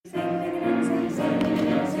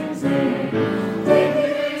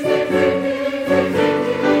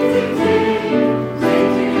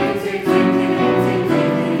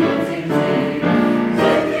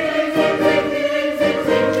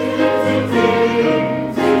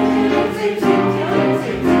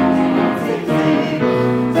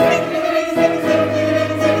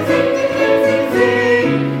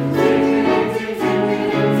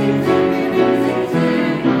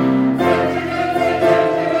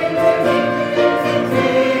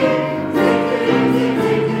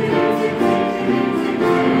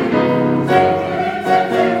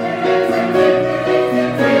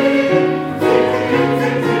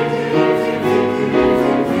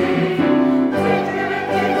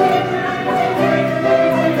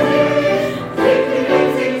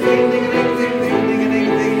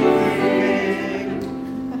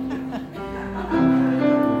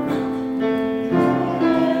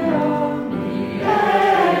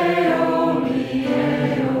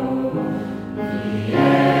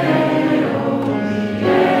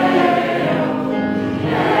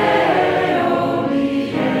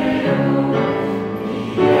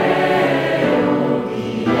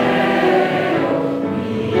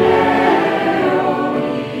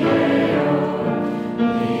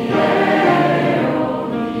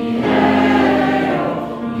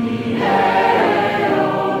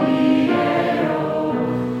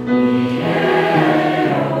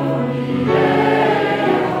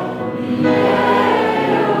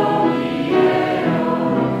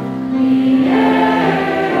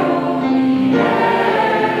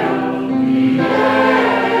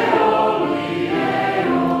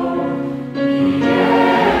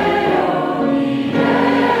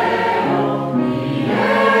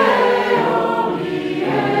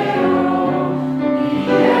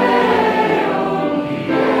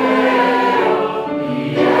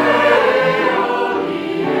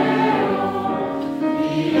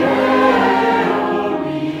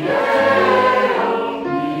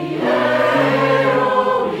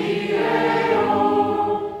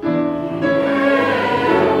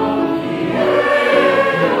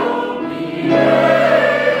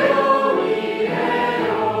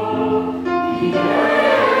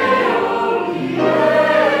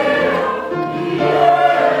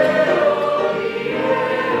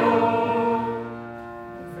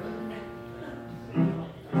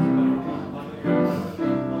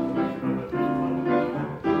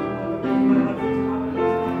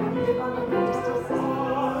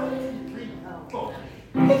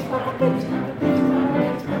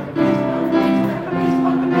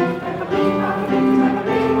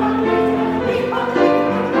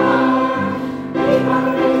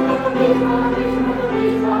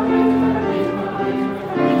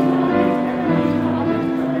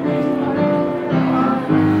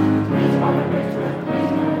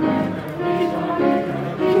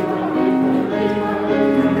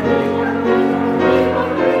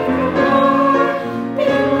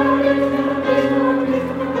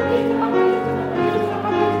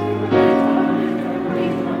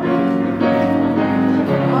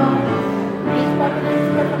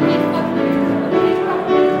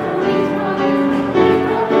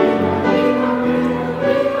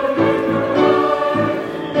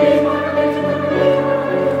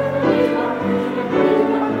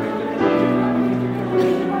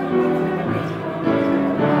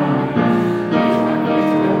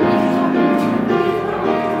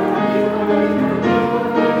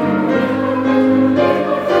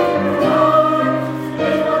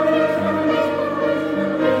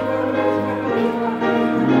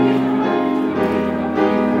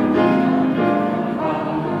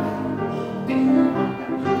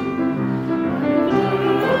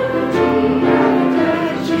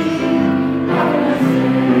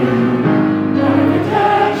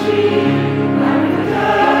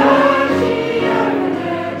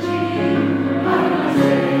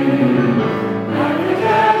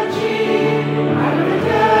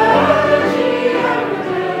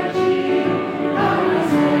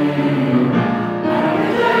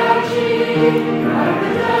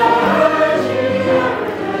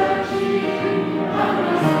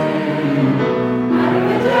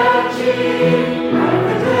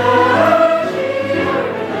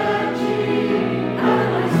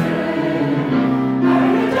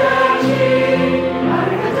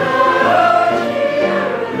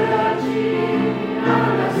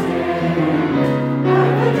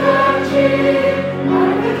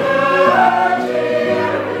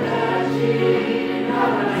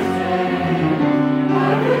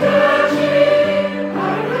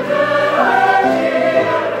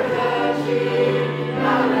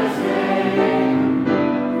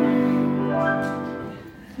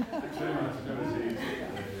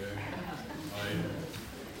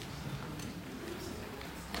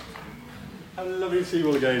How lovely to see you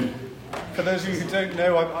all again. For those of you who don't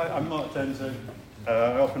know, I'm Mark Denzo.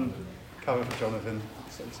 I often cover for Jonathan.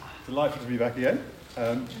 So it's delightful to be back again.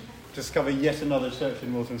 Discover yet another church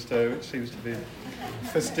in Walthamstow, which seems to be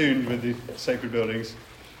festooned with the sacred buildings.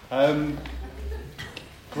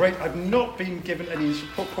 Great. I've not been given any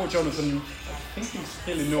support. Poor Jonathan, I think he's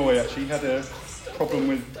still in Norway actually. He had a problem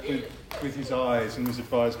with his eyes and was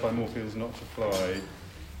advised by Moorfields not to fly.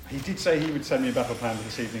 He did say he would send me a battle plan for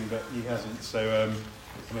this evening, but he hasn't, so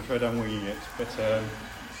I'm afraid I'm winging it, but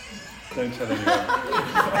don't tell anyone.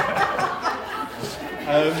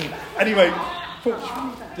 Anyway,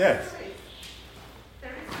 yes.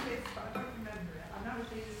 There is a list, but I don't remember it. I know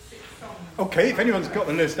there's 6 songs. Okay, if anyone's got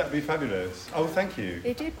the list, that'd be fabulous. Oh, thank you.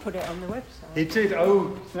 He did put it on the website. He did.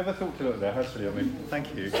 Oh, never thought to look there. How silly of me.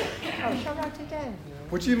 Thank you. Oh, shall I write it down?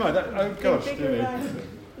 Would you mind? Oh, gosh, do me.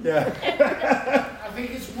 Yeah. I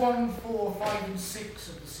think it's 1, 4, 5 and 6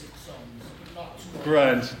 of the 6 songs, but not 2.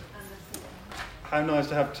 Grand. How nice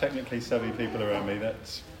to have technically savvy people around me.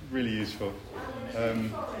 That's really useful.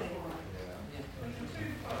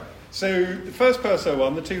 So the first perso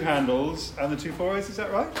one, the 2 handles and the 2 fours, is that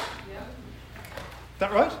right? Yeah. Is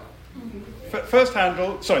that right? Mm-hmm. First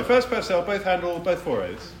perso, both handle, both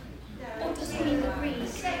fours. What does it mean, the Greek?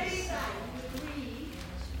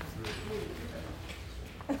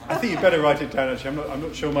 I think you'd better write it down. Actually, I'm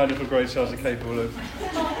not sure my little grey cells are capable of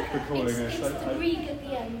recalling this. It's the Greek at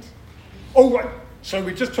the end. Oh right. So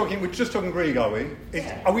we're just talking Greek, are we?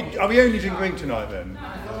 Are we only doing Greek tonight then?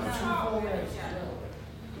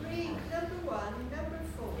 Greek, number 1, number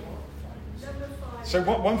 4, number 5. So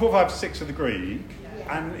 1, 4, 5, 6 are the Greek,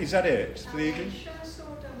 and is that it? The English?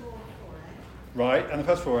 Right, and the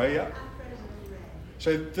first 4, yeah.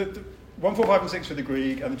 So the 1, 4, 5, and 6 are the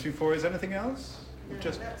Greek, and the 2, 4 is anything else? No,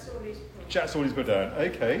 just that's all he's put. That's all he's put down.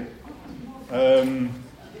 Okay.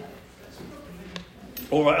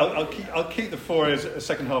 All right. I'll keep the 4 as a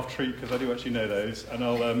second half treat because I do actually know those, and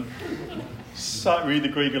I'll read the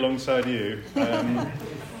Greek alongside you.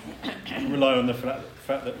 Rely on the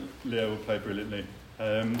fact that Leo will play brilliantly.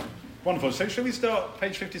 Wonderful. So shall we start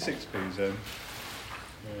page 56, please?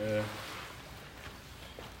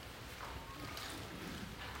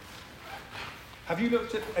 Have you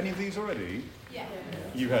looked at any of these already? Yeah.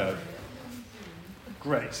 You have?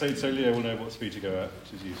 Great. So Leo will know what speed to go at,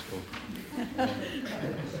 which is useful.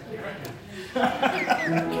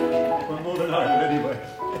 Well, more than I would anyway.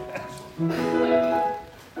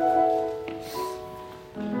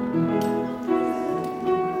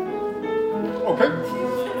 Okay.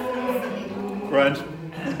 Grand.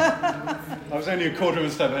 I was only a quarter of a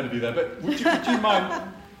step ahead of you there, but would you mind...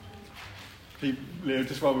 Leo,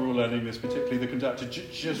 just while we're all learning this, particularly the conductor,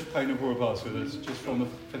 just playing a poor pass with us, just from the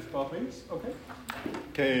 5th bar, please. Okay.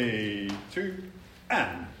 Okay, 2,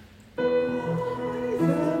 and.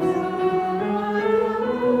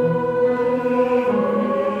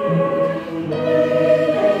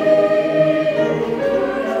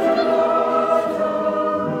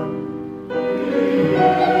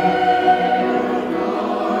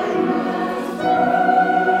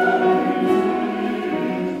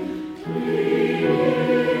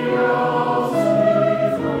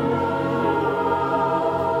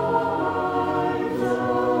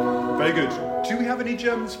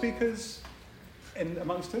 German speakers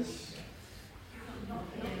amongst us?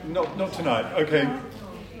 Not tonight. Okay.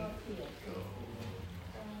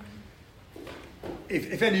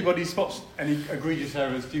 If anybody spots any egregious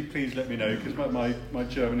errors, do please let me know because my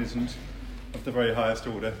German isn't of the very highest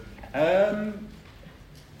order. That's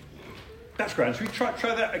grand. Should we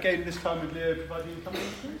try that again this time with Leo providing the company,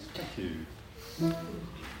 please? Thank you.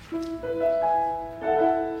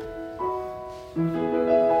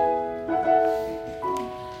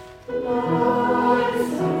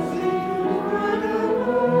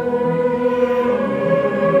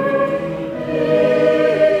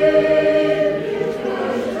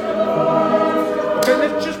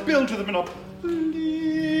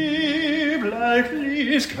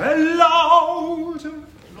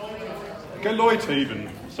 Geläut even.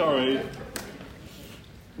 Sorry.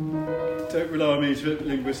 Don't rely on me to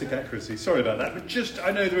linguistic accuracy. Sorry about that. But I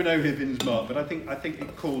know there are no Hibbins, Mark, but I think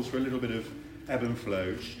it calls for a little bit of ebb and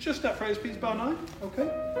flow. Just that phrase, please, bar 9. Okay.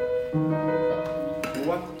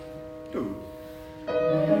 1, 2.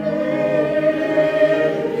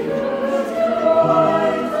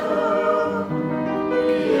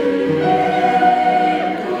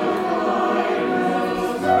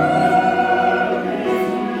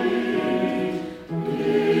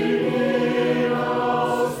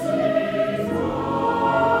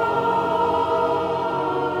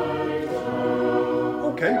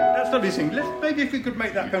 Lovely sing. Maybe if we could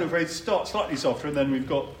make that kind of phrase start slightly softer, and then we've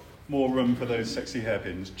got more room for those sexy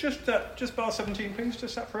hairpins. Just bar 17, please.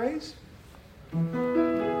 Just that phrase.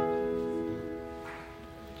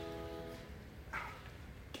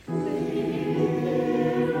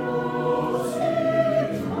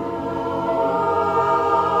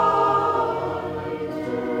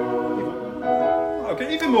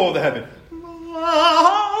 Okay, even more of the hairpin.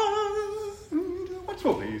 Once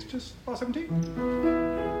more, please. Just bar 17.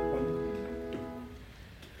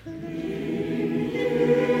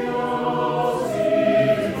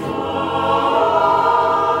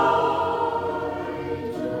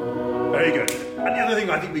 Very good. And the other thing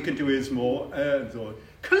I think we can do is more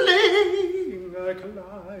cling,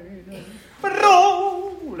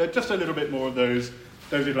 roll. Just a little bit more of those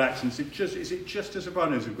little accents. Is it just as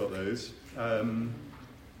sopranos who've got those?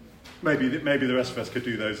 Maybe the rest of us could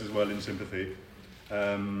do those as well in sympathy.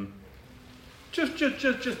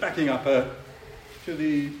 Just backing up to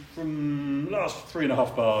the last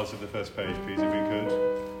 3.5 bars of the first page, please, if we could.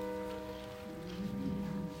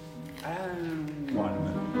 And one.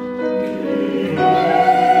 Okay,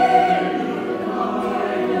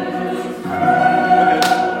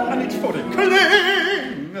 and it's 40.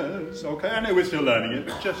 Clingers. Okay, I know we're still learning it,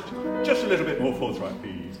 but just a little bit more forthright,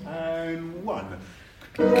 please. And one.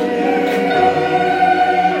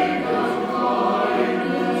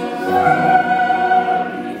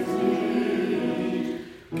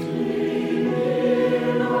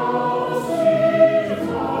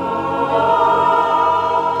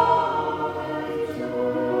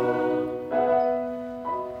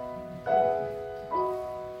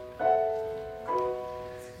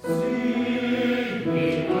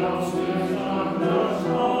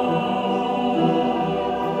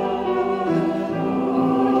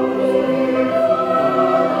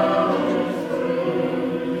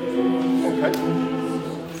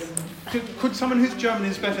 Could someone whose German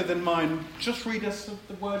is better than mine just read us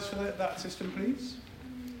the words for that system, please?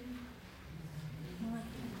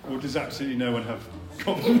 Or does absolutely no one have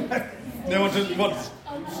common? No one does what?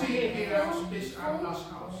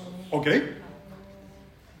 Okay.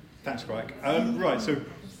 Thanks, Greg. Right, so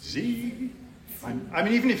Z. I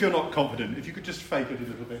mean, even if you're not confident, if you could just fake it a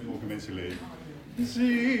little bit more convincingly.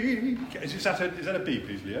 Z. Is that a B,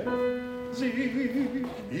 please, Leo? Sie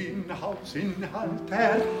in Haus, in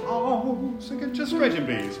alter Haus. Again, just straight in,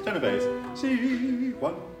 please. Tenor bass. Sie,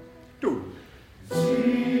 1, 2.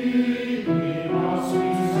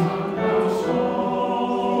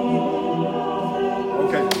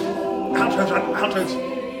 Okay. Altos.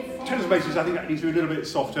 Tenor basses, I think that needs to be a little bit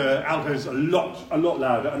softer. Altos, a lot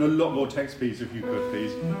louder, and a lot more text, please, if you could,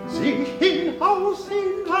 please. Sie in Haus,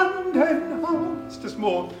 in alter Haus. Just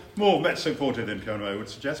more mezzo forte than piano, I would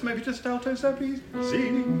suggest. Maybe just altos there, please. C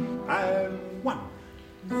and 1.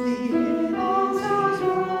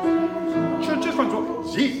 Just one drop.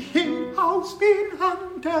 Sie im Haus, bin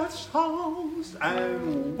Anders Haus.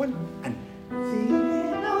 And 1 and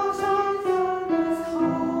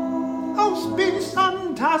Haus bis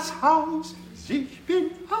Anders Haus. Sich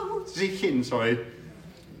bin Haus. Sich in, sorry.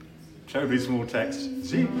 Terribly small text.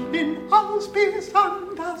 Sie in Haus bis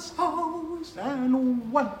Anders Haus. And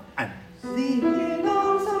 1 and sich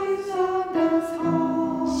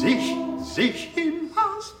im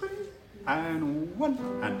Haus and 1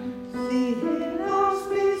 and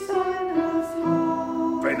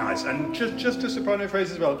very nice. And just a soprano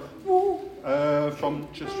phrase as well. From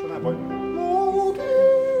that point.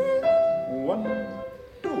 1,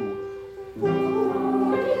 2.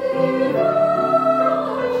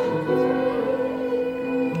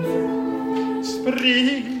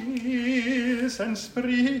 Spries and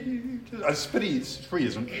spries. Spries, free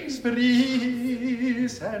isn't.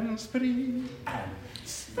 Spries and spries and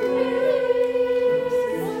spries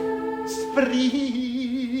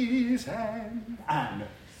and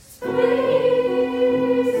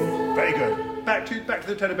very good. Back to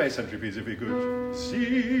the tenor bass entry, please, if we could.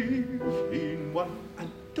 See in 1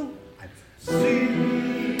 and 2 and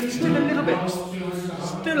see. Still a little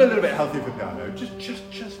bit healthy for piano.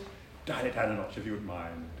 Just dial it down a notch if you wouldn't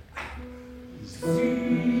mind.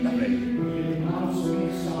 Lovely.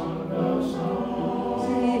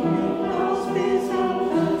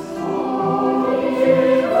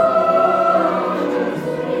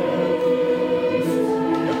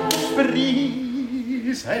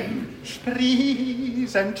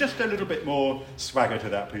 Spries and just a little bit more swagger to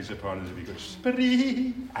that, please, sopranos, if you could.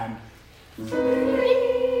 Spree and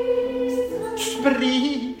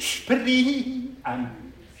spree and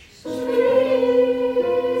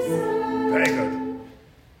very good.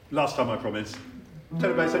 Last time, I promise.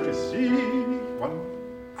 Tenor bass entry. C, 1.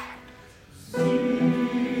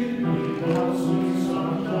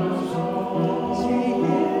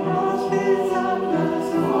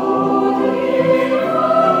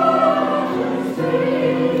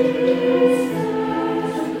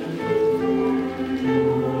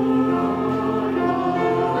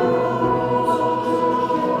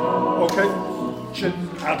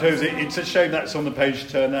 altos, it's a shame that's on the page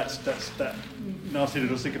turn. That's that nasty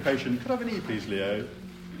little syncopation. Could I have an E, please, Leo?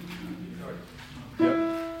 Yep.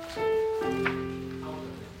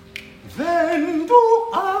 Then do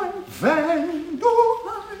I.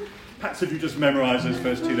 Perhaps if you just memorise those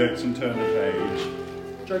first two notes and turn the page.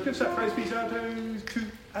 Joe, give us that phrase, please, altos, 2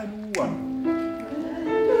 and 1.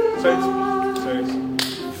 So it's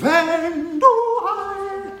then do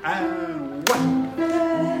I and 1.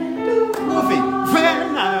 Morphe,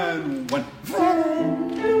 then and 1.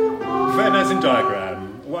 Then as in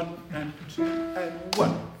diagram. 1 and 2 and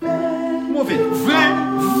 1. Morphe, then.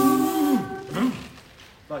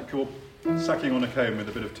 Like you're sucking on a comb with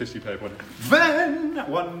a bit of tissue paper on it. Then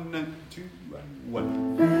 1 and 2 and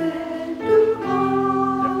 1. Yeah.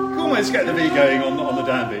 Almost get the V going on the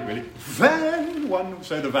downbeat, really. Then 1,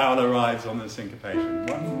 so the vowel arrives on the syncopation.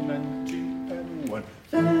 1 and 2 and 1.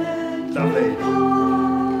 Lovely.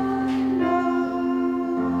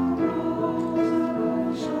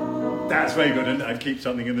 That's very good, and keep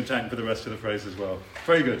something in the tank for the rest of the phrase as well.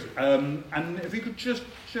 Very good. And if you could just,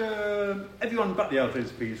 everyone but the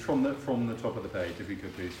altos, please, from the top of the page, if you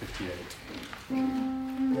could, please, 58.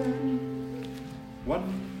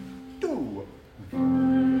 1, 2.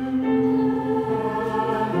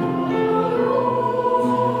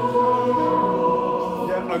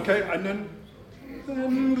 Yeah, okay, and then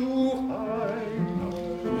do I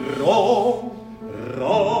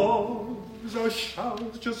Rosa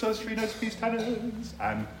shouts, just those 3 notes, please, tenors,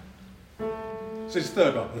 and so it's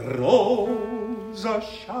third one. Rosa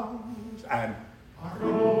shouts, and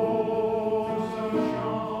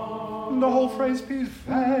the whole phrase, please,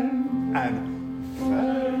 then, and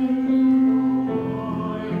then.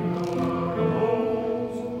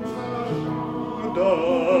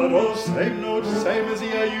 Same note, same as the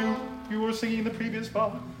air you were singing in the previous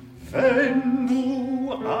part. Then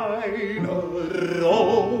do I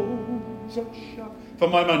Rosa shout. For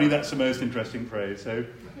my money, that's the most interesting phrase, so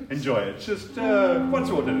enjoy it. Just once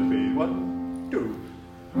more, then, please. 1, 2.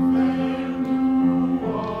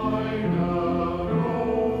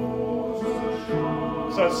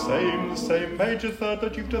 So same major third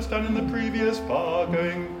that you've just done in the previous bar,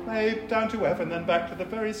 going A down to F and then back to the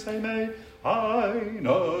very same A. Eine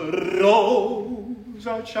Rose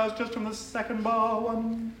shouts just from the second bar.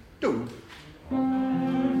 1, 2.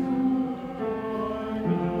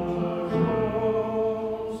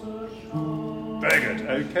 Very good.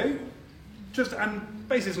 Okay. Just and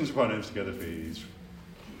basses and sopranos together, please.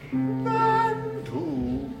 1,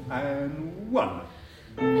 2, and 1.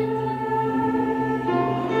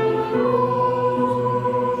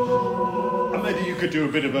 And maybe you could do a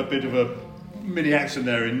bit of a mini accent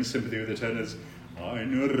there in sympathy with the tenors.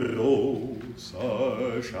 Eine Rose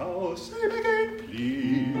shall say again,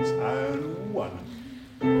 please, and 1.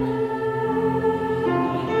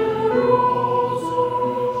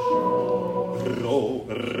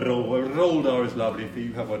 Rolled R is lovely if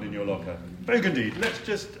you have one in your locker. Very good indeed. Let's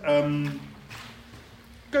just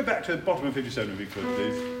go back to the bottom of 57 if we could,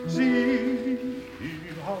 please. Sie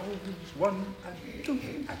Haus 1 and 2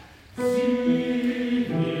 and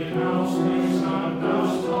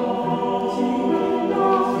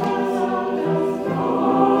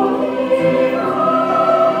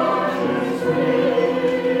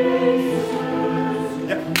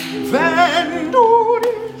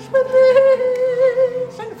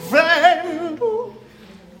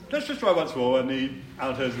let's just try once more, and the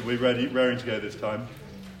altos will be raring to go this time.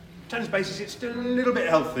 Tenors basses, it's still a little bit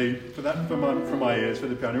healthy for my ears, for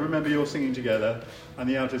the piano. Remember, you're singing together, and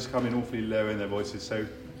the altos come in awfully low in their voices, so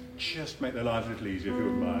just make their lives a little easier if you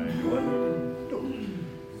wouldn't mind. 1, 2.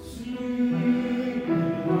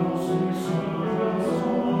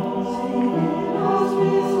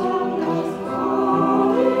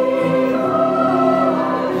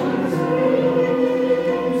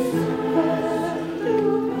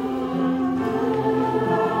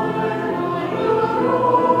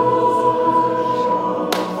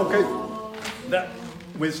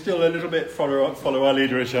 We're still a little bit follow our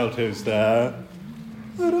leaderish altos there.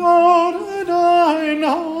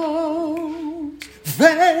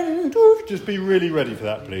 Then just be really ready for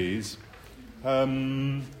that, please.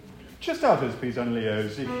 Just altos, please, and Leo.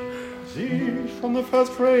 Sie from the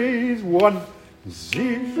first phrase. 1.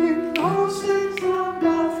 Sie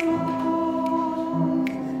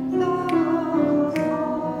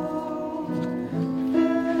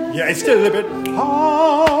yeah, it's still a little bit.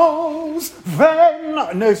 House, then.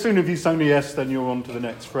 No sooner have you sung the S, then you're on to the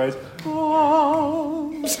next phrase.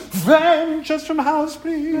 House, then, just from house,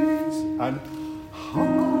 please. And house,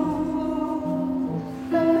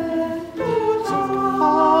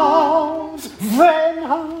 then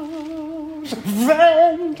house,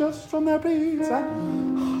 then just from their beats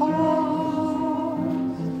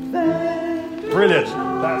brilliant,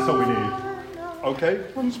 that's all we need. Okay,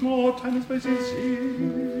 once more, time and space is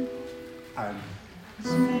here. And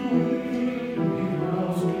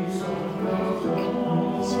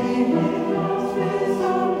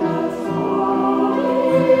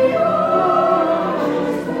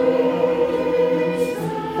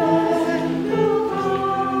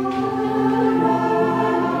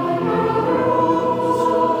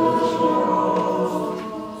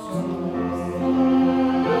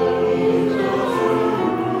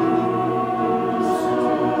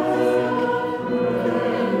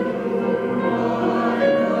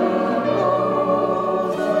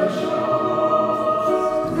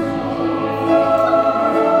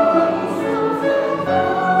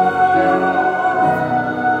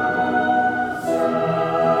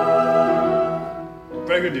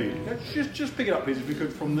very good indeed. Just pick it up, please, if we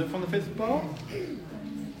could, from the fifth bar.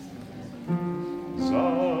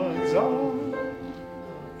 Za, za.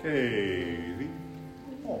 Okay.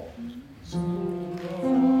 Oh.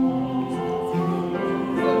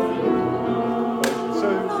 So,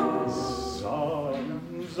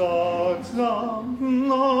 za, za,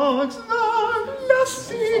 la,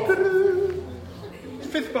 si,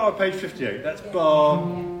 fifth bar, page 58. That's bar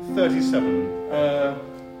 37.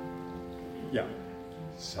 Yeah.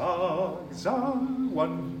 Za, za,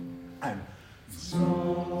 one, and za,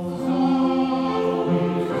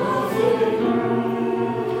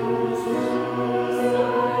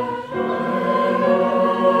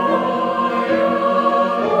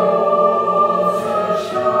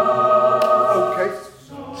 okay,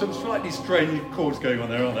 some slightly strange chords going on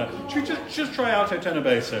there, aren't there? Should we just try alto tenor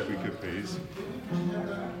bass if we could, please?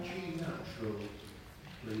 G natural,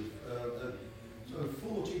 please. So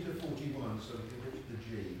 40 to 41, so if you hit the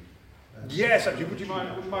G. Yes, actually, would you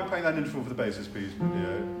mind playing that interval for the basses, please?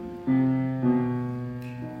 Yeah.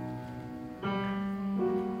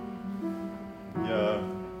 Yeah.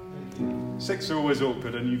 Six are always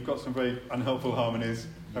awkward, and you've got some very unhelpful harmonies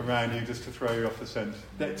around you just to throw you off the scent.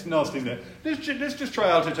 It's nasty, isn't it? Let's just try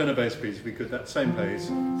alto tenor bass, please, if we could. That same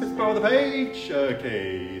pace. Fifth bar of the page.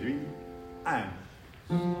 Okay. 3 and.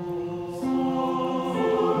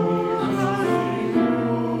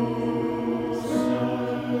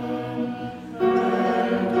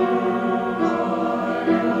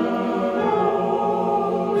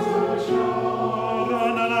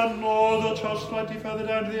 Slightly further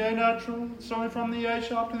down to the A natural, sorry, from the A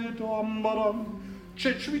sharp to the dom bottom.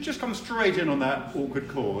 Should we just come straight in on that awkward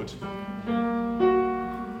chord?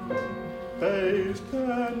 Bass,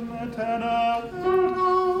 tenor,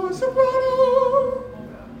 soprano.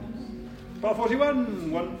 Bar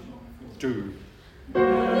 41, 1, 2.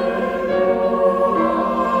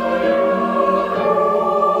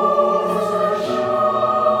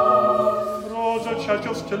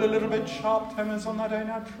 Just still a little bit sharp tenors on that A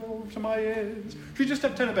natural to my ears. Should we just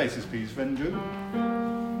have tenor basses, please? Vendu.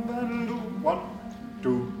 Vendu. 1,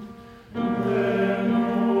 2.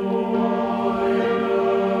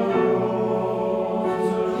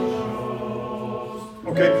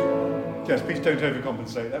 Okay. Yes, please don't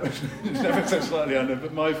overcompensate. That was never so slightly under,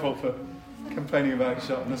 but my fault for complaining about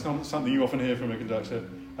sharpness. Not something you often hear from a conductor.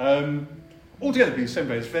 All together, please. Same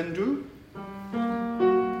bass. Vendu.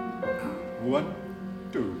 1,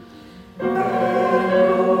 2.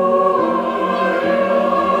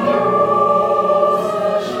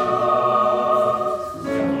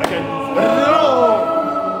 Again.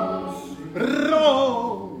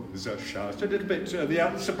 Just a little bit.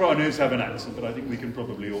 The sopranos have an accent, but I think we can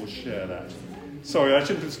probably all share that. Sorry, I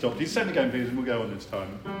shouldn't have stopped. You send again, please, and we'll go on this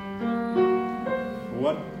time.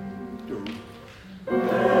 1, 2.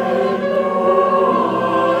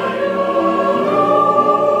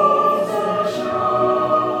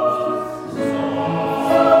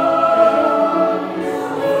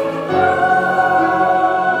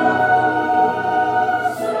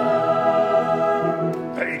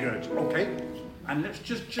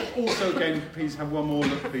 Just also again, please have one more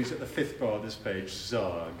look, please, at the fifth bar of this page.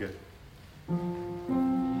 Zag. Zag.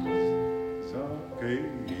 Okay.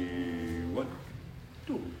 1,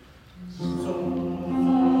 2.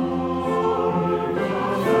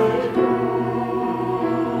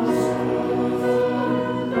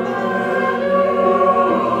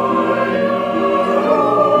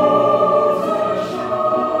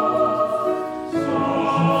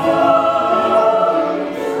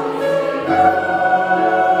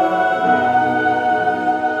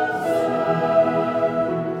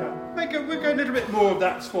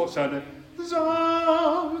 Sports sound.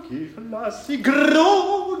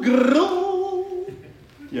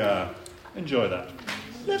 Yeah, enjoy that.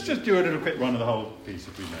 let's just do a little quick run of the whole piece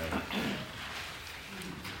if we may.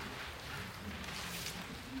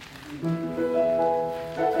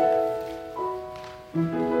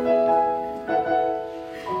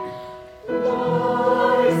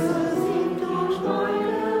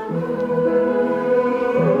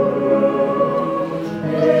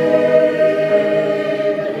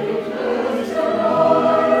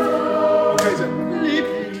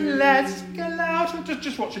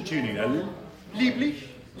 Just watch the tuning now.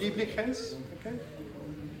 Lieblich, has. Okay.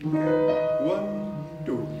 1,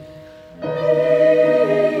 2.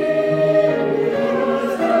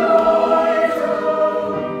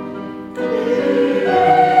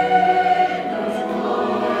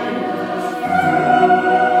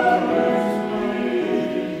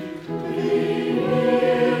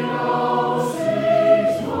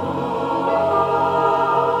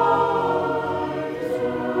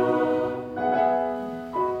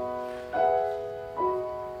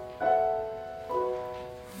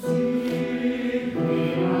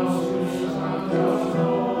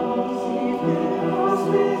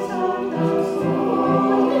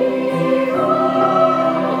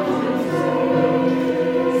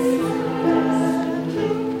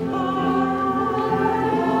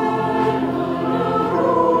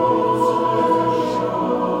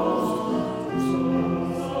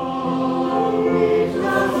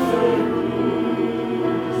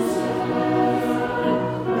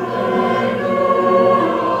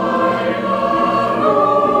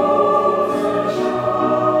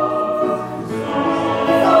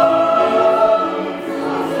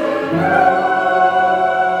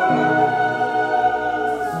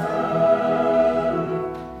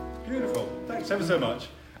 Ever so much.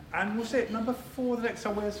 And we'll say number 4, the next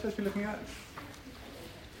song we're supposed to be looking at.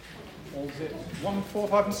 Or was it 1, 4,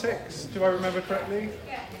 5 and 6? Do I remember correctly?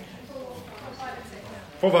 Yeah, 4, 5 and 6.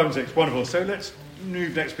 4, 5 and 6, wonderful. So let's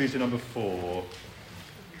move next piece to number 4.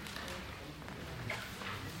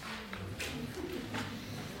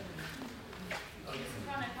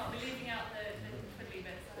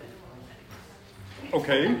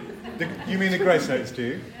 Okay. You mean the grace notes, do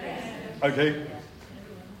you? Okay.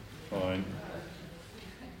 Fine.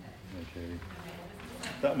 Okay.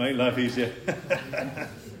 That'll make life easier.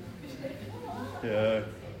 Yeah.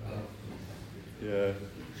 Yeah.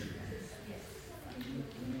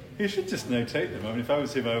 You should just notate them. I mean, if I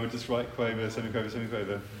was him, I would just write quaver, semiquaver,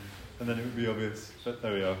 semiquaver, and then it would be obvious. But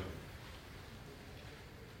there we are.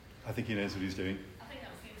 I think he knows what he's doing. I think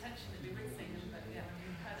that was the intention that we would sing them, but yeah, when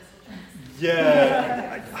you heard us all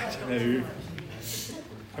Yeah, I don't know.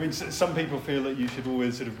 I mean, some people feel that you should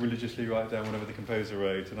always sort of religiously write down whatever the composer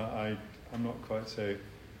wrote, and I'm not quite so,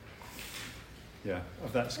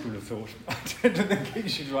 of that school of thought. I don't think you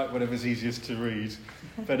should write whatever's easiest to read.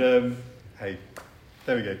 But hey,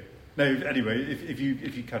 there we go. No, anyway, if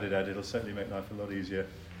you cut it out, it'll certainly make life a lot easier.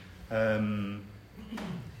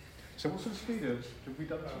 So what sort of speed have we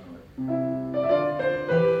done that?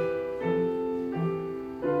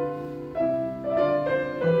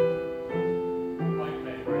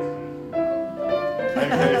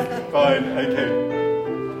 Okay, fine, okay.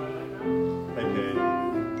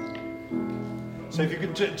 So if you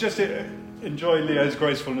could just enjoy Leo's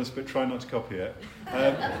gracefulness, but try not to copy it.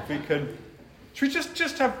 If we can, should we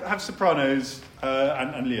just have sopranos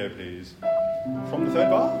and Leo, please? From the third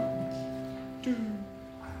bar? 2.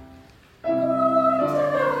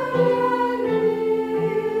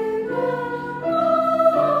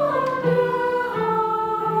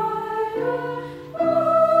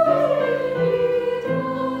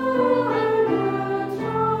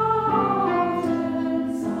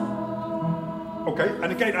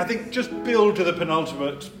 And again, I think just build to the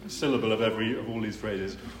penultimate syllable of all these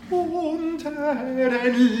phrases. Unter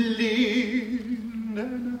den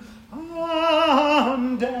Linden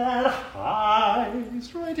an der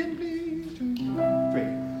Heiß, right in please, 2, 3.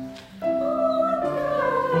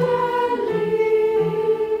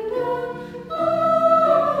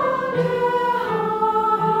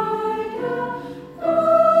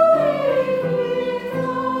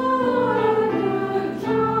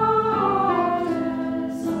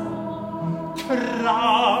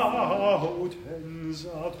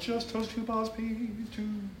 Just those 2 bars, please. 2,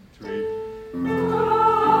 3.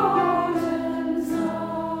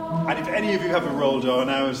 And if any of you have a roll jar,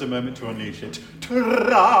 now is the moment to unleash it.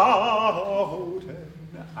 Trauten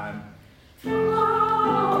and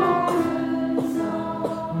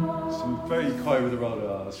some very coy with the roll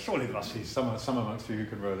jars. Surely there must be some amongst you who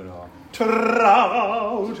can roll an R.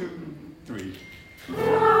 Trauten, 2, 3.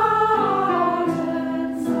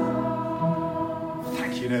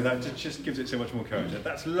 You know, that just gives it so much more character.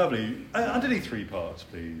 That's lovely. Underneath 3 parts,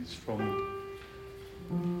 please. From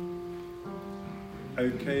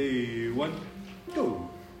Okay, 1, 2.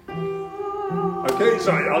 Okay,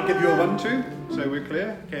 sorry, I'll give you a 1, 2, so we're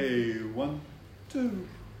clear. Okay, 1, 2.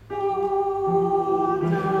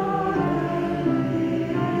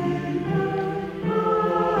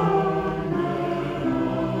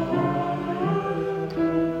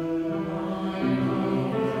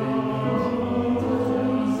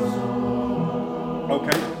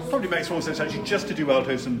 Okay, probably makes more sense actually just to do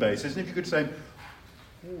altos and basses. And if you could say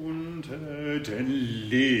unter den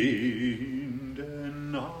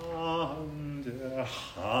Linden under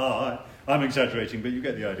high. I'm exaggerating, but you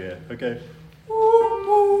get the idea. Okay.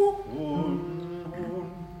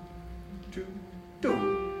 1, 2,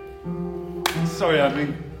 2. Sorry, I'm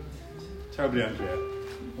being terribly unclear.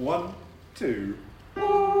 1, 2.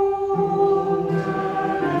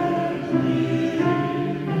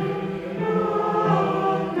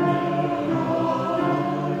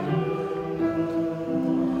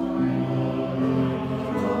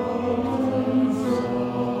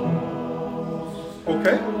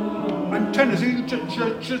 Okay, and tenors, you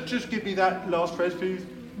just give me that last phrase, please.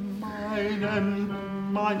 Meinem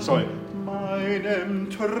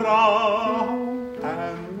Traum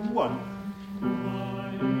and 1.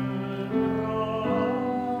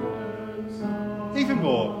 Even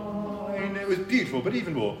more. It was beautiful, but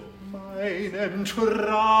even more. Meinem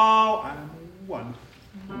Traum and 1.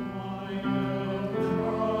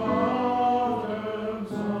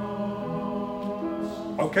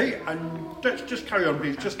 Okay, and let's just carry on,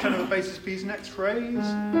 please. Just tenor the basses, please. Next phrase.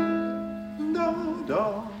 Da,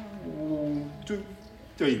 da, 2,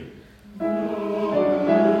 3.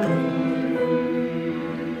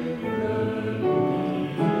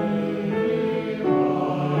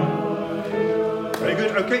 Very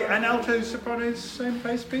good. Okay, and altos, sopranos, same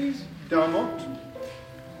pace, please. Down what?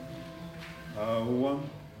 1,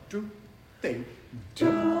 2, 3.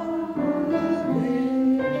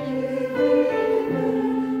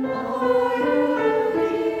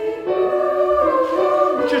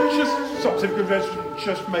 Just stop,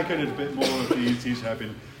 just make a little bit more of these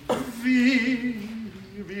having.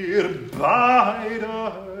 Wir beide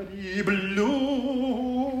die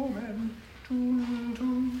Blumen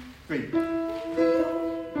tun.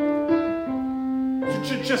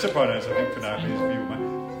 Just sopranos, I think, for now, please, if you mind.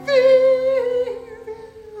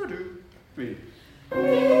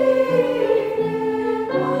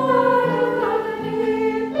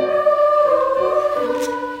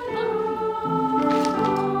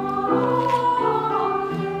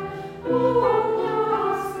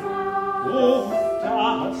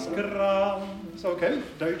 Okay,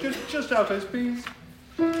 no, just altos, please.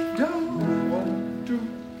 Down, 1, 2,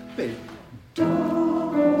 3.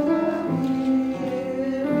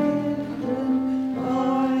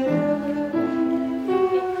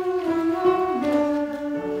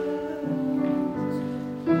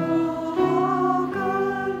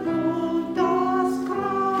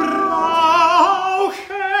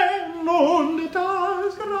 Brauchen und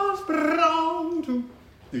das Gras braun zu.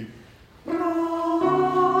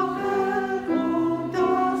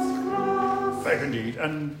 Very indeed.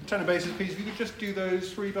 And tenor basses, please, if you could just do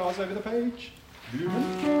those 3 bars over the page. Blue,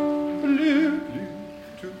 blue,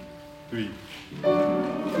 2, 3.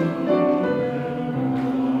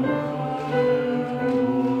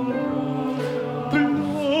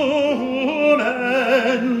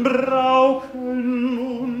 Blumen brauchen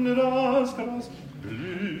und das Gras.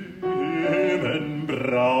 Blumen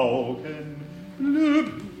brauchen. Blue,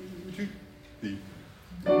 2, 3.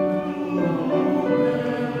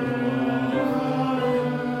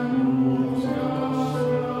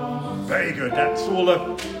 Very good. That's all the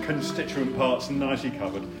constituent parts nicely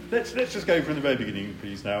covered. Let's just go from the very beginning,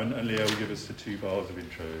 please, now, and Leo will give us the 2 bars of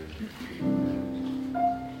intro.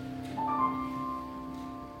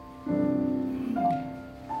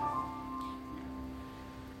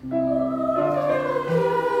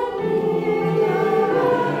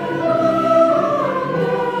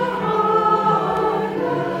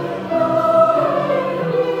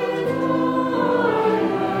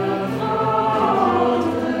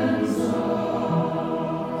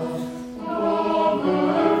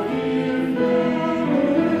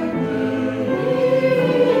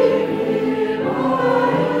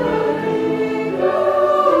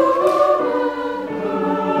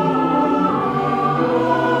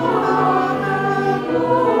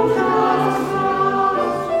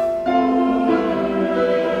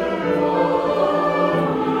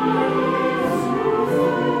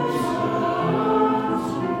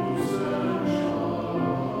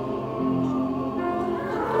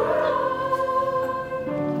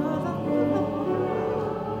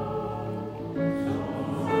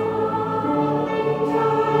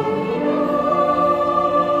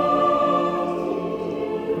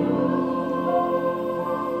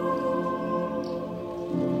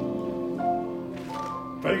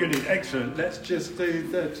 Very good indeed. Excellent. Let's just do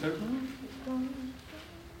the...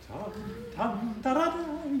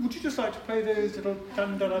 Would you just like to play those little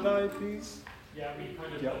dun-da-da-da, please? Yeah, we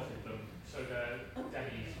kind of altered them, so they're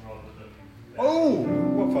Denny's rather than... Oh,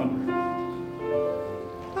 what fun.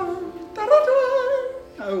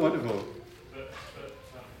 Oh, wonderful.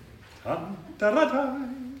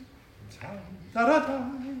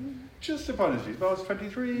 Just apologies. Bars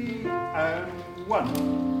 23 and 1.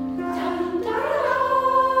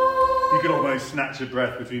 You can almost snatch a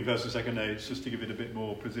breath between first and second notes just to give it a bit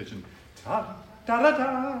more precision. And 1.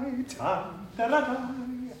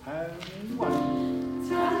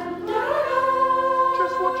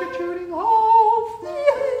 Just watch your tuning off the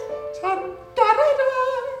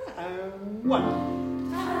and 1.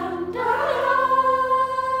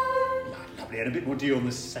 Lovely, and a bit more D on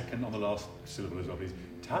the second, on the last syllable as well, please.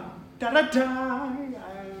 And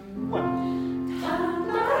 1.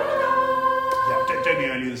 Yeah, don't be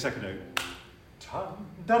only the second note. And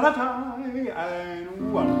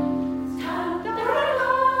 1.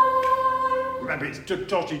 Remember, it's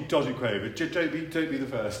dodgy quaver. Don't be the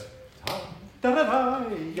first.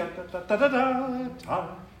 And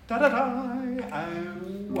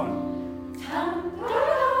 1.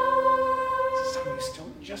 Somebody's still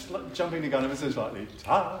just jumping the gun ever so slightly.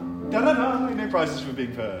 No prizes for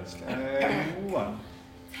being first. And 1.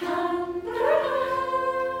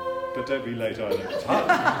 But don't be late either.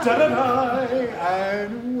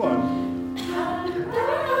 And 1.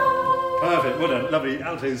 Perfect, well done, lovely.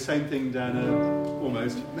 Altos, same thing down,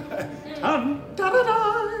 almost. And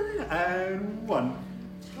 1.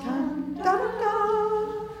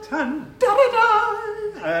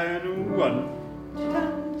 And 1.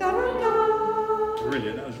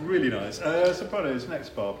 Brilliant, that was really nice. Sopranos,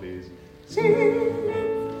 next bar, please.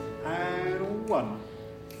 And 1.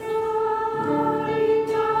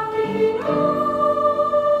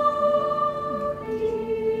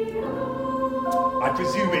 I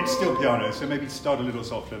presume it's still piano, so maybe start a little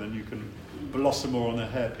softer, then you can blossom more on the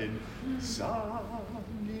hairpin.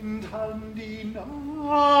 And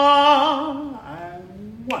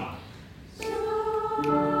 1.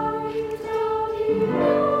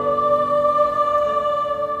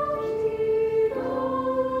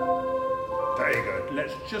 Very good.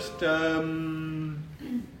 Let's just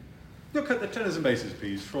look at the tenors and basses,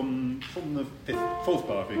 please, from the fourth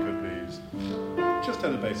bar, if we could, please. Just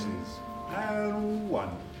tenor basses. And 1.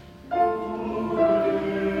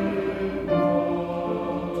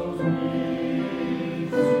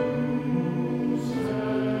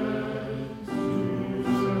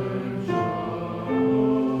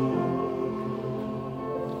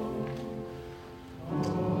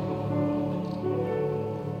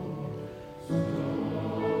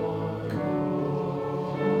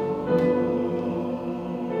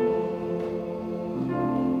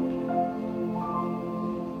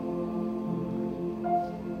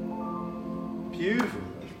 Beautiful,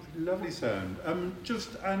 lovely sound.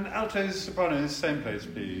 Just an altos, sopranos, same place,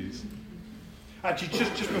 please. Actually,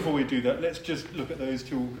 just before we do that, let's just look at those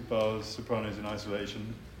two awkward bars, sopranos in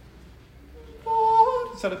isolation.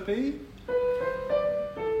 Is that a B?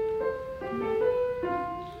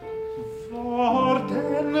 For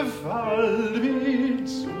den Fall mit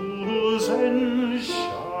Susan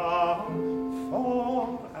Schar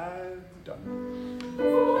for and done.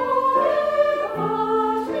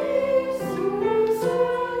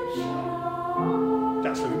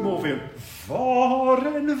 That's a bit more for you. For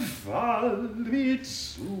den Fall mit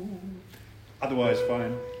Su. Otherwise,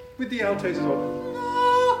 fine. With the altos as well.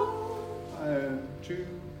 2,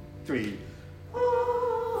 3.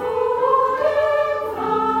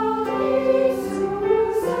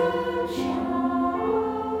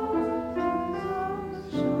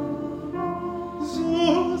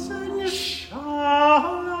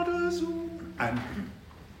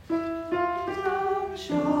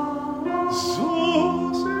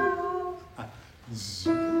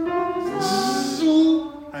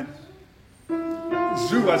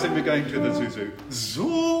 As in we're going to the Zuzu.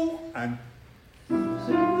 Zoo and if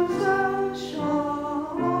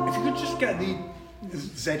you could just get the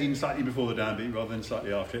Z in slightly before the downbeat rather than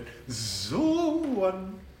slightly after it. Zoo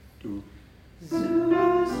 1, 2.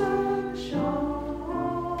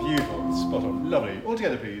 Beautiful, spot on, lovely. All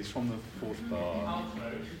together, please, from the fourth bar.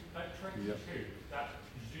 Alto, at track 2, that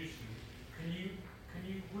Zusen, can you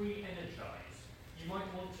re-energize? You might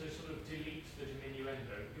want to sort of delete the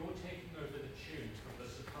diminuendo. You're taking over the tune from the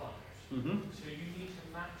sopranos. So you need to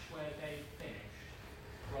match where they finished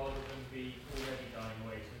rather than be already dying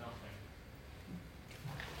away to nothing.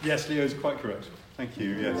 Yes, Leo's quite correct. Thank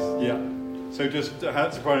you, yes. Yeah. So just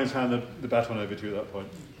sopranos hand the baton over to you at that point.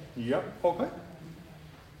 Yep, okay.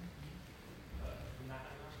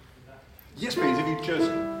 Yes, please, if you just...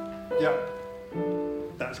 Yeah.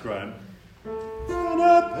 That's grand. And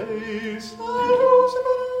a pace,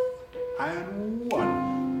 and one.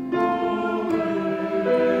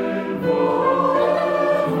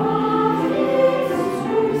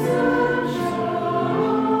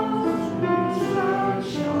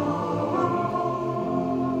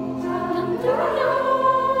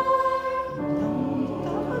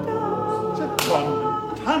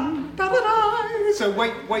 So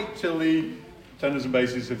wait till the tenors and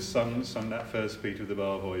basses have sung that first beat of the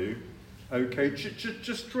bar for you. Okay,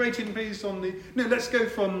 just straight in, please, on the... No, let's go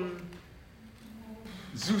from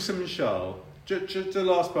Zusam Shal. Just the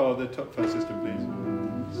last bar of the top first system, please.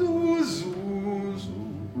 Zoo, zoo, zoo,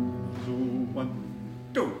 zoo. 1,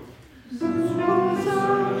 2.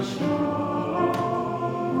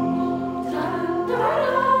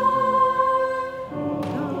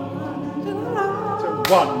 So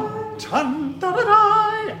 1, tan, da da da,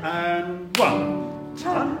 and 1,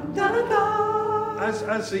 tan, da da da.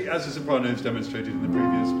 As the sopranos demonstrated in the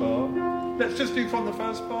previous bar. Let's just do from the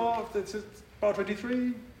first bar. That's bar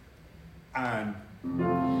 23, and.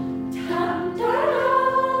 Tan,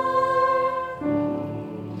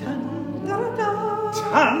 da da da.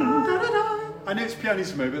 Tan, da da da. I know it's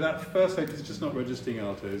pianissimo, but that first note is just not registering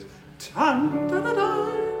altos. Tan, da da da,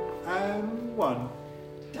 and 1.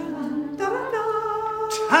 Tan, da da da.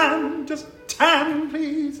 Tan, just tan,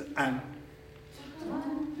 please, and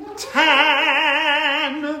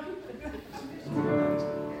tan.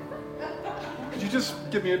 Could you just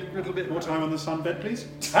give me a little bit more time on the sunbed, please?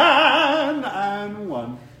 Tan, and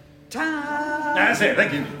 1. Tan. That's it,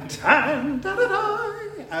 thank you. Tan, da da da,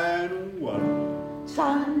 and 1.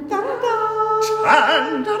 Tan, da da da.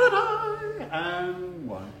 Tan, da da da, and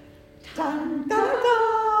 1. Tan, da da da.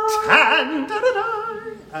 Tan, da da da,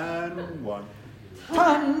 and 1.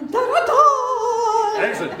 Tan, da, da, da.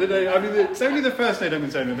 Excellent. I mean, it's only the first note I'm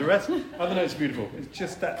concerned with. The rest, other notes are beautiful. It's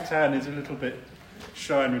just that tan is a little bit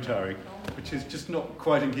shy and retiring, which is just not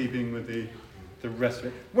quite in keeping with the rest of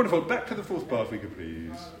it. Wonderful. Back to the fourth bar, if we could,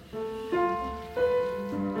 please.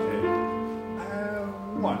 Okay.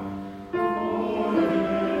 1.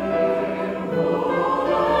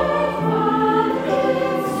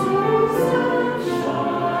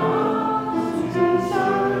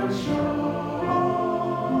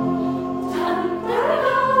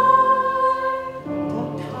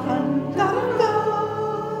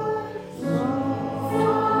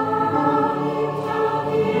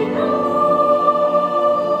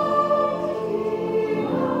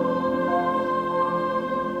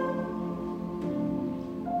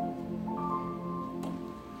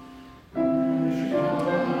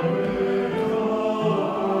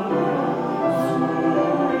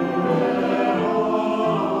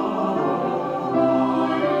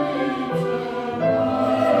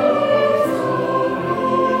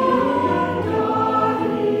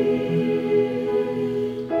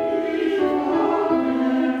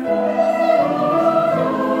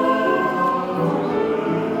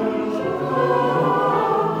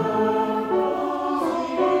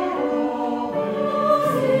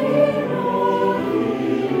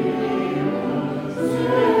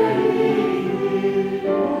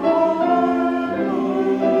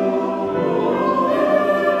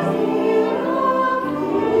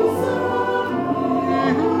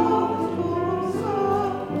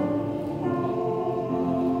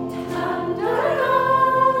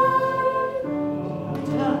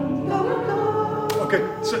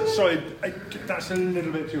 Sorry, that's a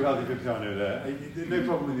little bit too healthy for piano there. No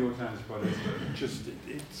problem with your tan spoilers.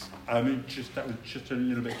 That was just a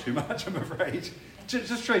little bit too much, I'm afraid.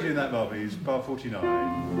 Just straight in that bar, please. Bar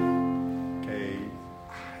 49. Okay.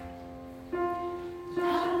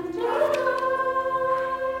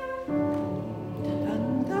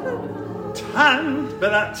 Tan, but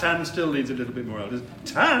that tan still needs a little bit more elders.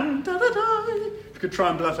 Tan, da da da. If you could try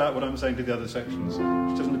and blurt out what I'm saying to the other sections,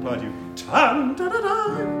 which doesn't apply to you. Tan, da da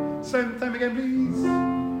da. Same thing again, please.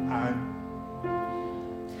 And.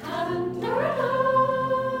 Tan, da da da.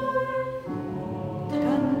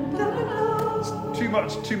 Too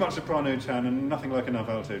much soprano tan and nothing like enough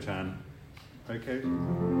alto tan. Okay?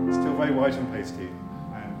 Still very white and pasty.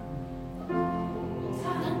 And.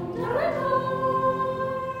 Tan, da da da.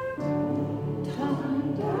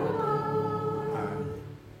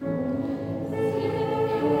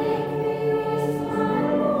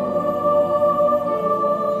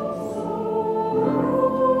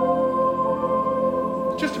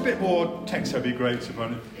 More text would be great,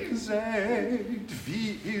 soprano. Seid,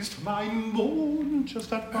 wie ist mein Mond? Just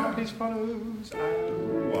that part is follows.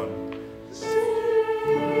 And 1.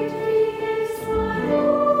 Seid, wie ist mein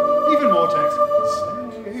Mond? Even more text.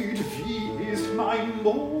 Seid, wie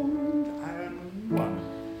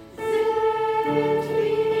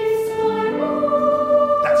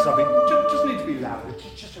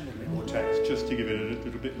just to give it a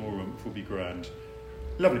little bit more oomph will be grand.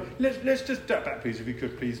 Lovely. Let's just dip back, please, if you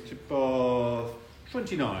could, please, to bar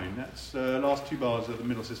 29. That's last two bars of the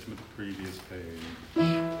middle system of the previous page.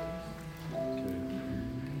 Okay.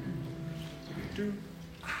 Do.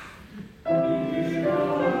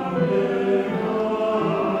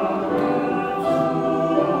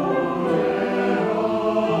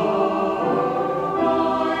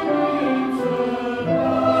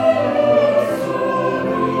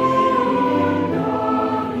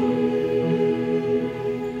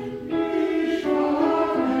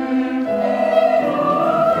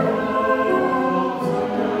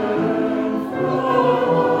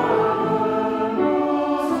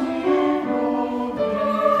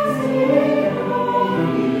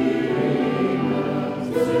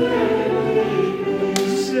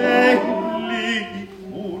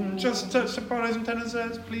 Sopranos and tenors,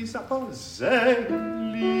 please, that part.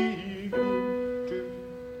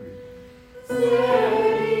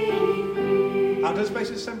 Altos,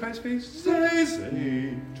 basses, same place, please.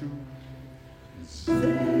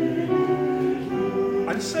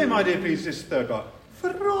 And same idea, please, this third bar.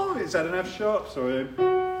 Is that an F sharp? Sorry.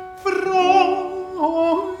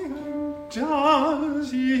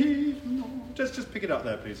 Does he know? Just pick it up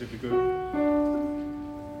there, please, if you could.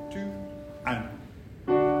 And.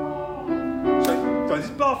 This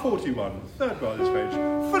is bar 41, third bar of this page.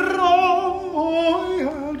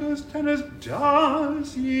 Altos, tenors,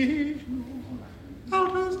 does he know?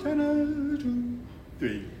 Altos, tenors, 2,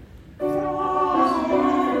 3.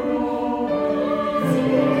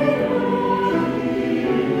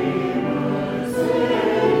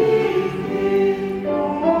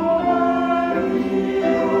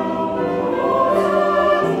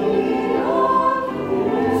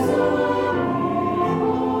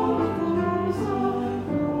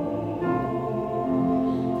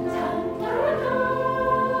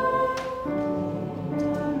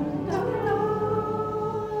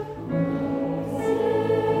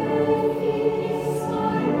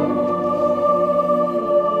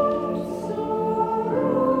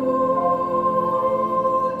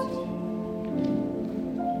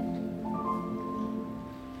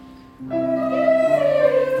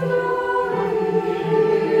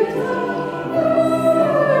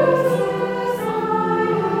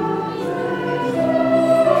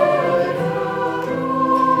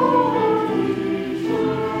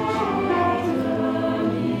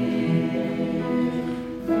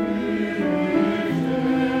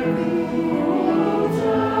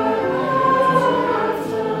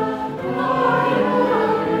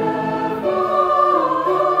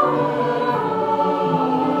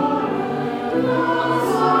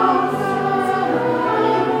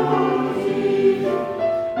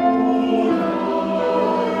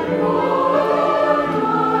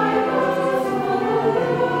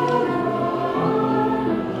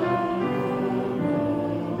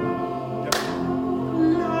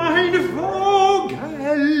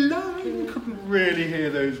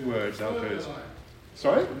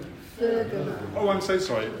 Sorry? Oh, I'm so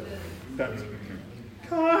sorry. That's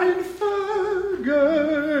kind Fergal.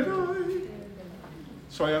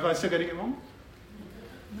 Sorry, have I still getting it wrong?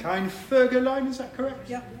 Kind Fergal, is that correct?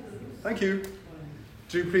 Yeah. Thank you.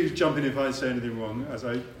 Do please jump in if I say anything wrong, as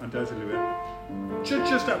I undoubtedly will.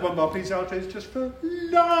 Just that one bar, please, altos, just for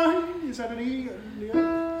line. Is that an E?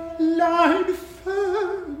 Line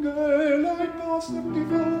Fergal, line bar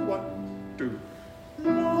 74. 1, 2.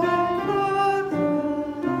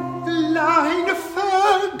 Line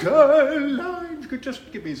Fergal, line. You could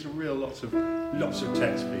just give me some real lots of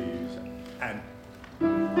text, please. And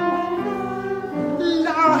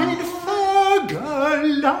line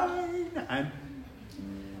Fergal, line. And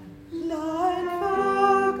line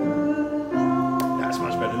Fergal. That's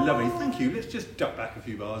much better. Lovely. Thank you. Let's just duck back a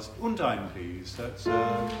few bars. Undine, please. That's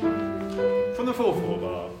from the 4/4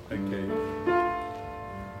 bar. Okay.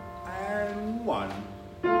 And 1.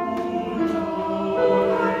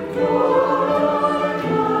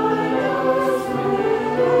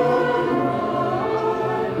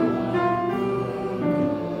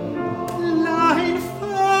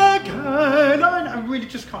 Really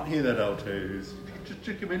just can't hear that altos.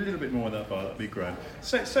 Just give me a little bit more of that bar, that'd be grand.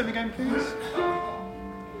 Same again, please.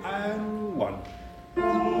 And 1.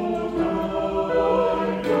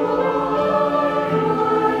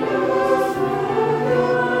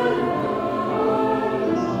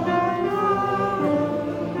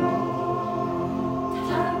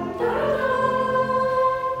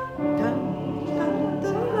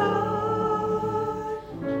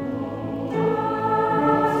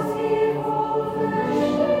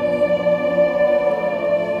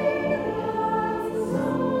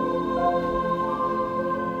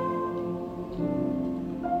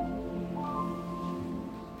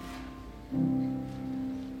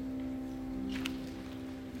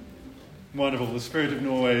 Wonderful. The spirit of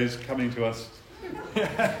Norway is coming to us.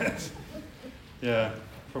 Yeah,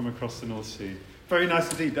 from across the North Sea. Very nice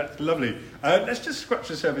indeed. That's lovely. Let's just scratch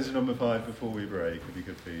the surface of number 5 before we break, if you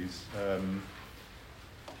could please.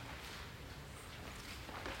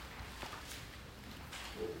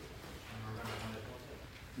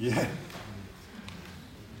 Yeah.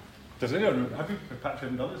 Does anyone have you perhaps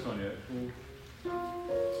haven't done this one yet?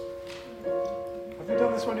 Have you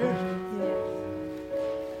done this one yet?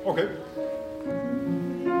 Yeah. Okay.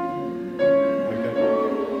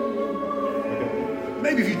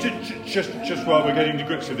 Maybe if you just while we're getting to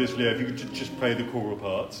grips with this, Leo, if you could just play the choral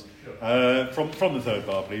parts from the third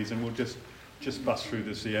bar, please, and we'll just bust through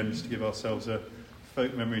the CMs to give ourselves a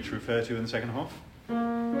folk memory to refer to in the second half.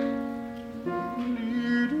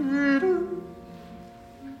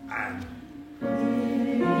 And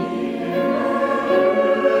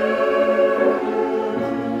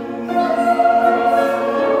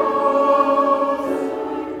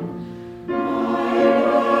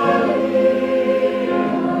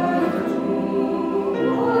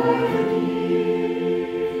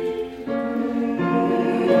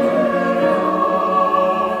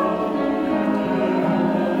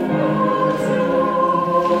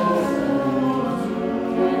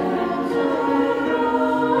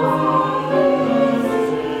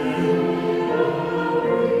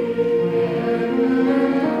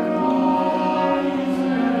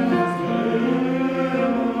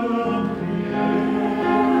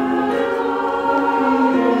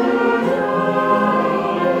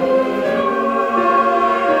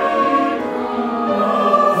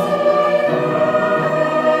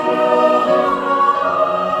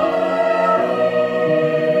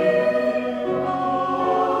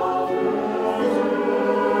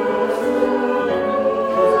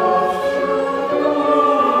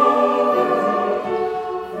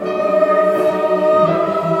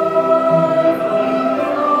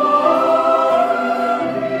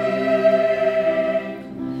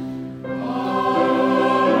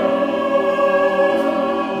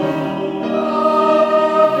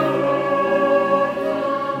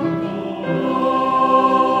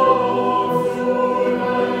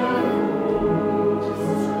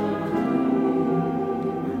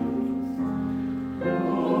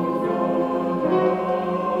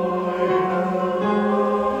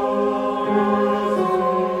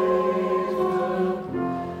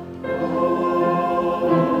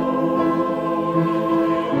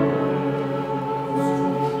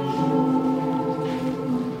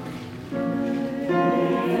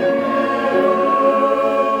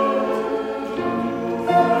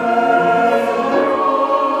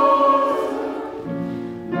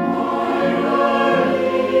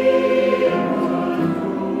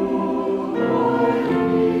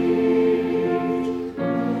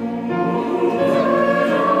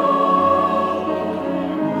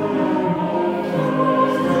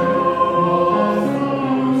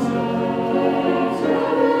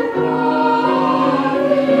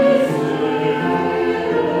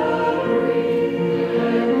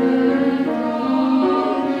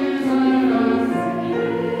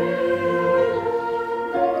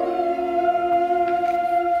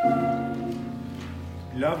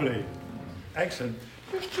lovely. Excellent.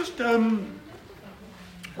 Let's just,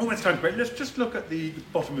 almost time to break. Let's just look at the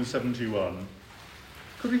bottom of 71.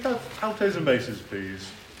 Could we have altos and basses, please?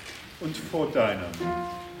 Und vor deinem.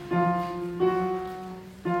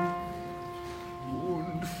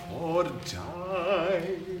 Und vor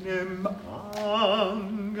deinem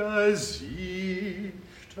Angesichte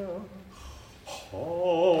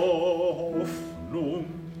Hoffnung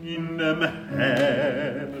in dem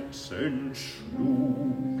Herzen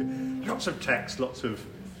schlug. Lots of text, lots of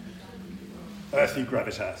earthy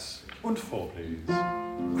gravitas. Und vor, please.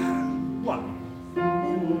 1.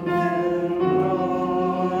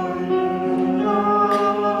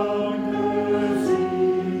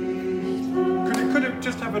 Could it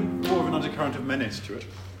just have more of an undercurrent of menace to it?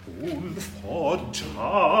 Und vor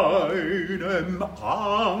deinem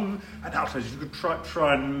and altos, you could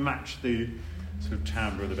try and match the sort of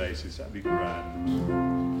timbre of the basses, that'd be grand.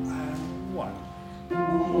 And 1.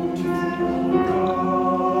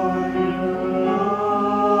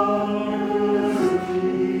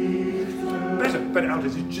 Better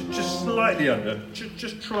altos, just slightly under.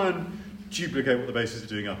 Just try and duplicate what the basses are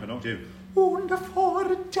doing up an octave. Und vor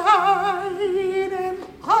deinem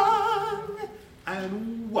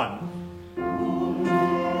and 1.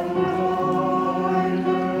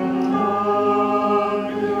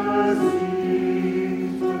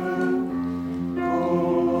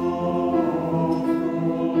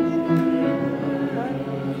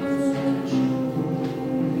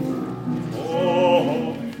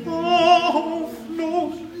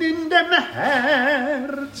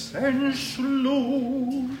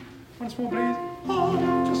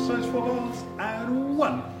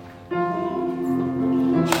 one.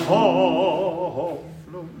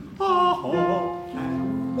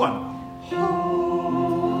 And one.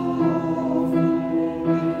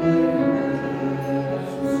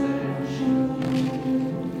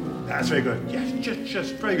 That's very good. Yes,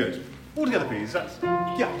 just very good. All together, please. That's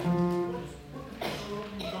yeah.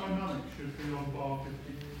 Dynamic should be on bar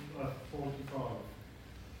 45.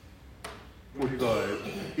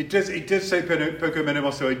 45. It does say poco meno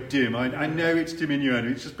mosso dim. I know it's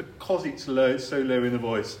diminuendo. It's just because it's low, it's so low in the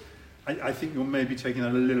voice. I think you're maybe taking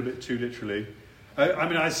that a little bit too literally. I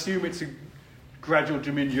mean, I assume it's a gradual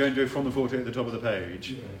diminuendo from the forte at the top of the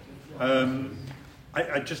page.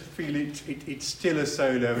 I just feel it's still a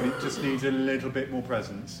solo and it just needs a little bit more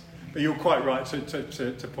presence. But you're quite right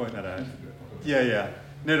to point that out. Yeah.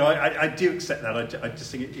 No, I do accept that. I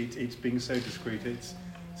just think it's being so discreet. It's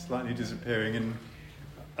slightly disappearing, and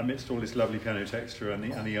amidst all this lovely piano texture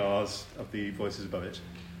and the R's of the voices above it.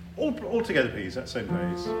 All together, please. That same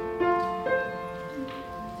phrase.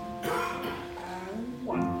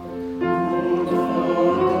 One.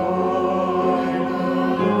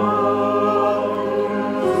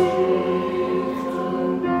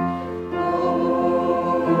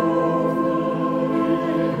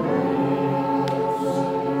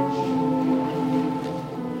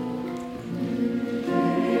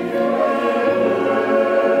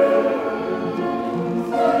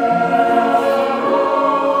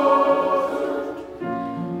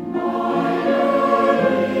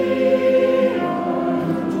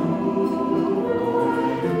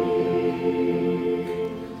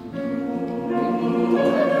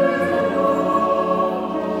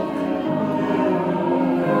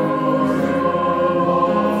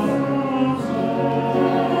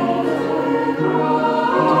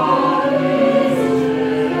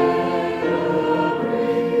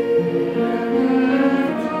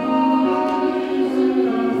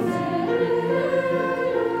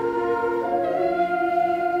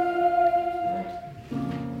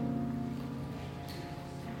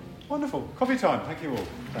 Wonderful. Coffee time. Thank you all.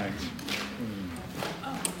 Thanks.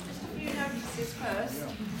 Oh, just a few notices first.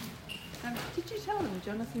 Did you tell them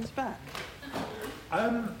Jonathan's back?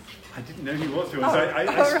 I didn't know he was.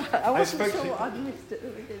 I wasn't spoke sure. to I'd missed it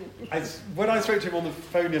at the beginning. when I spoke to him on the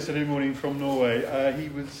phone yesterday morning from Norway, he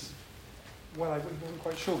was, well, I wasn't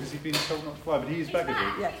quite sure because he'd been told not to fly, but he is back, is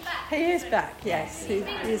he? Yeah, he is back. Yes, he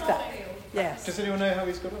is back. Yes. Does anyone know how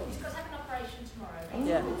he's got on? He's got to have an operation tomorrow.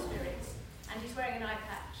 Yeah. Spirits, and he's wearing an eye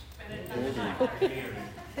patch.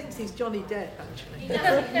 Thinks he's Johnny Depp, actually. He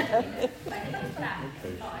does. But he's back.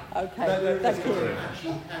 Okay, No, thank you.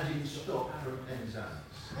 Actually had in stock from Penzance.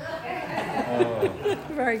 Oh,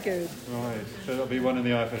 Very good. right. So that'll be one in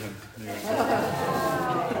the eye for him.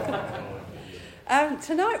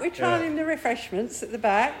 Tonight we're trialling the refreshments at the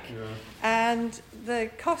back, Yeah. and the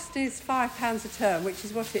cost is £5 a term, which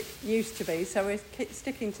is what it used to be, so we're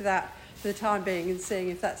sticking to that for the time being and seeing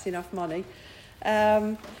if that's enough money.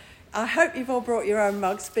 I hope you've all brought your own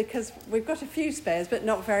mugs because we've got a few spares but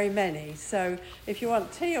not very many, so if you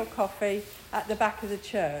want tea or coffee at the back of the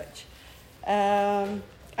church, and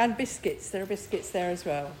biscuits, there are biscuits there as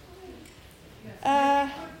well. Uh,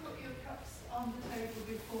 put your cups on the table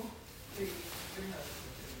before the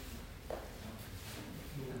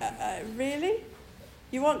rehearsal. Really?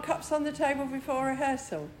 You want cups on the table before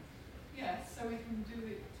rehearsal? Yes, so we can do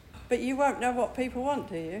it. But you won't know what people want,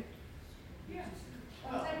 do you? Yes.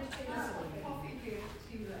 Well, coffee here,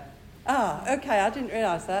 tea there. Ah, okay, I didn't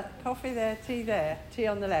realise that. Coffee there, tea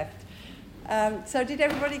on the left. So did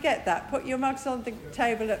everybody get that? Put your mugs on the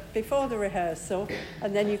table before the rehearsal,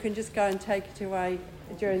 and then you can just go and take it away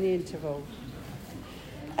during the interval.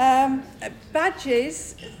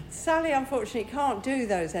 Badges, Sally unfortunately can't do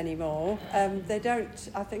those anymore. They don't,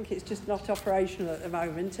 I think it's just not operational at the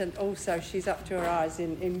moment, and also she's up to her eyes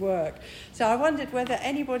in work. So I wondered whether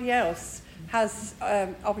anybody else has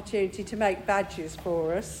opportunity to make badges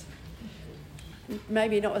for us.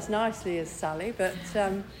 Maybe not as nicely as Sally, but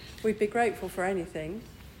we'd be grateful for anything.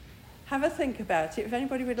 Have a think about it. If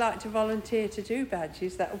anybody would like to volunteer to do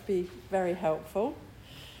badges, that would be very helpful.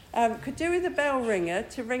 Could do with a bell ringer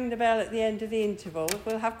to ring the bell at the end of the interval.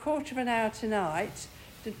 We'll have 1/4 of an hour tonight.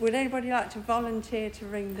 Would anybody like to volunteer to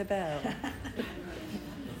ring the bell?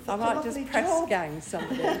 I might just press gang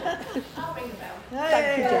somebody. I'll ring the bell.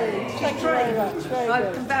 Thank you, Jane. Thank you very much. Very I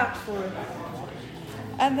good. can vouch for it.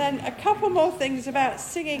 And then a couple more things about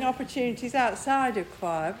singing opportunities outside of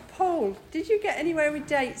choir. Paul, did you get anywhere with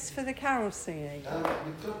dates for the carol singing?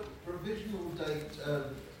 We've got provisional date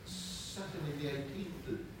Saturday the 18th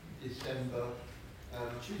of December,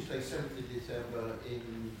 Tuesday 7th of December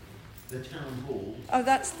in the town hall. Oh,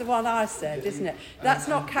 that's the one I said, isn't it? That's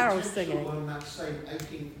not carol potential singing. on that same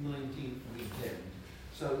 18th, 19th weekend.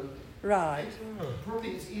 So Right.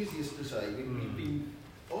 probably it's easiest to say we've been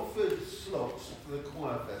offered slots for the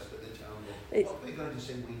choir fest at the town hall. What we're going to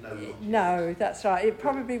sing, we know not. No, that's right. It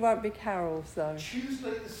probably won't be carols, though.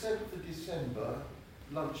 Tuesday the 7th of December,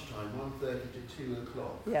 lunchtime, 1:30 to 2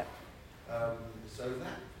 o'clock. Yeah. So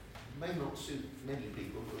that may not suit many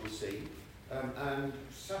people, but we'll see. And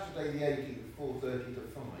Saturday the 18th, 4:30 to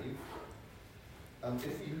 5.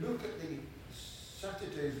 If you look at the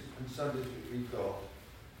Saturdays and Sundays that we've got,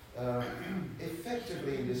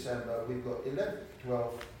 effectively in December we've got 11th,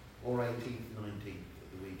 12th, or 18th, 19th at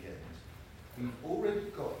the weekends. We've already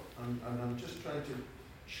got, and I'm just trying to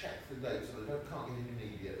check the dates, so I can't get it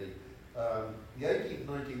immediately. The 18th,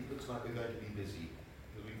 19th looks like we're going to be busy,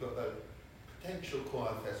 because we've got the potential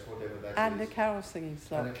choir fest, whatever that is. And a carol singing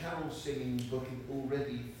slot. And a carol singing booking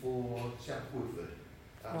already for South Woodford,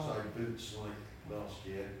 outside Boots like last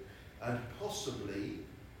year. And possibly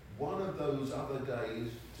one of those other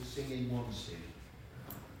days to sing in Swansea.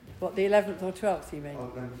 What, the 11th or 12th, you mean?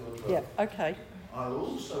 Oh, 11th or 12th. Yeah, okay. I'll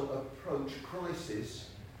also approach Crisis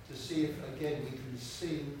to see if, again, we can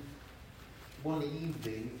sing one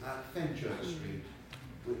evening at Fenchurch Street,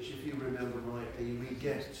 which, if you remember rightly, we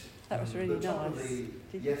get That was really the top of nice. the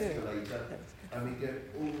Did you do it? escalator, and we get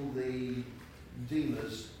all the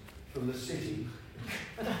dealers from the city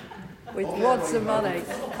With on wads their of way money.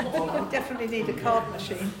 home. You definitely need a card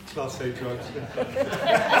machine. Class A drugs. They've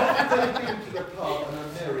been to the pub and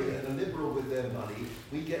are merry and are liberal with their money.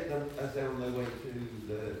 We get them as they're on their way to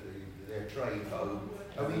their train home,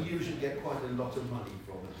 and we usually get quite a lot of money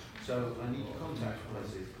from them. So I need to contact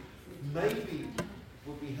Crisis. Maybe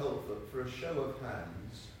would be helpful for a show of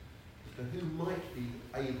hands as to who might be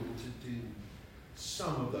able to do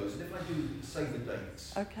some of those. And if I do say the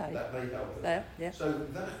dates, Okay. that may help us. There, yeah. So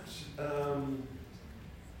that's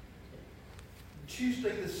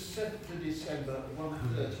Tuesday the 7th of December,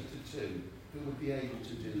 1:30 to 2. Who would be able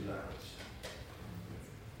to do that?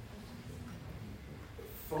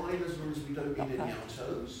 Fine, as long as we don't need any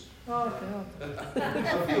altos. Oh, God.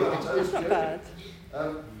 A few altos, Not good. bad.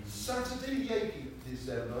 Saturday the 18th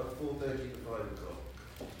December, 4:30 to 5 o'clock.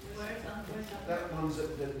 That one's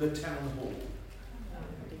at the town hall.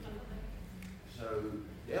 So,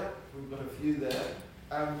 yeah, we've got a few there.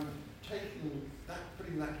 Taking that,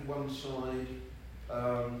 putting that to one side,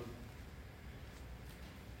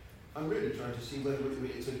 I'm really trying to see whether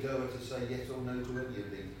it's a goer to say yes or no to any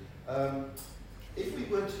of these. If we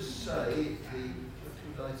were to say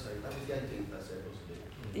what did I say? That was the 18th, I said, wasn't it?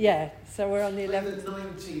 Yeah, so we're on the The 11th.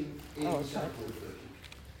 19th in Oh, okay. South Woodford.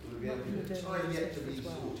 We'll be able to time yet to be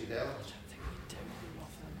sorted out.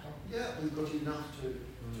 Yeah, we've got enough to.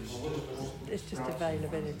 It's just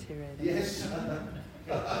availability, really. Yes.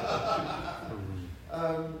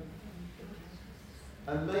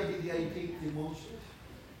 And maybe the 18th in Walsall.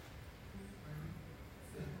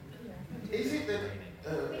 Is it that?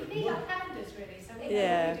 We need our calendars really, so we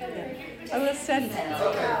Yeah, know I will send. Okay.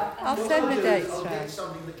 I'll What send the do is dates I'll get round.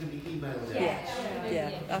 something that can be emailed out. Yeah,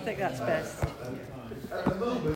 I think that's best. At the moment,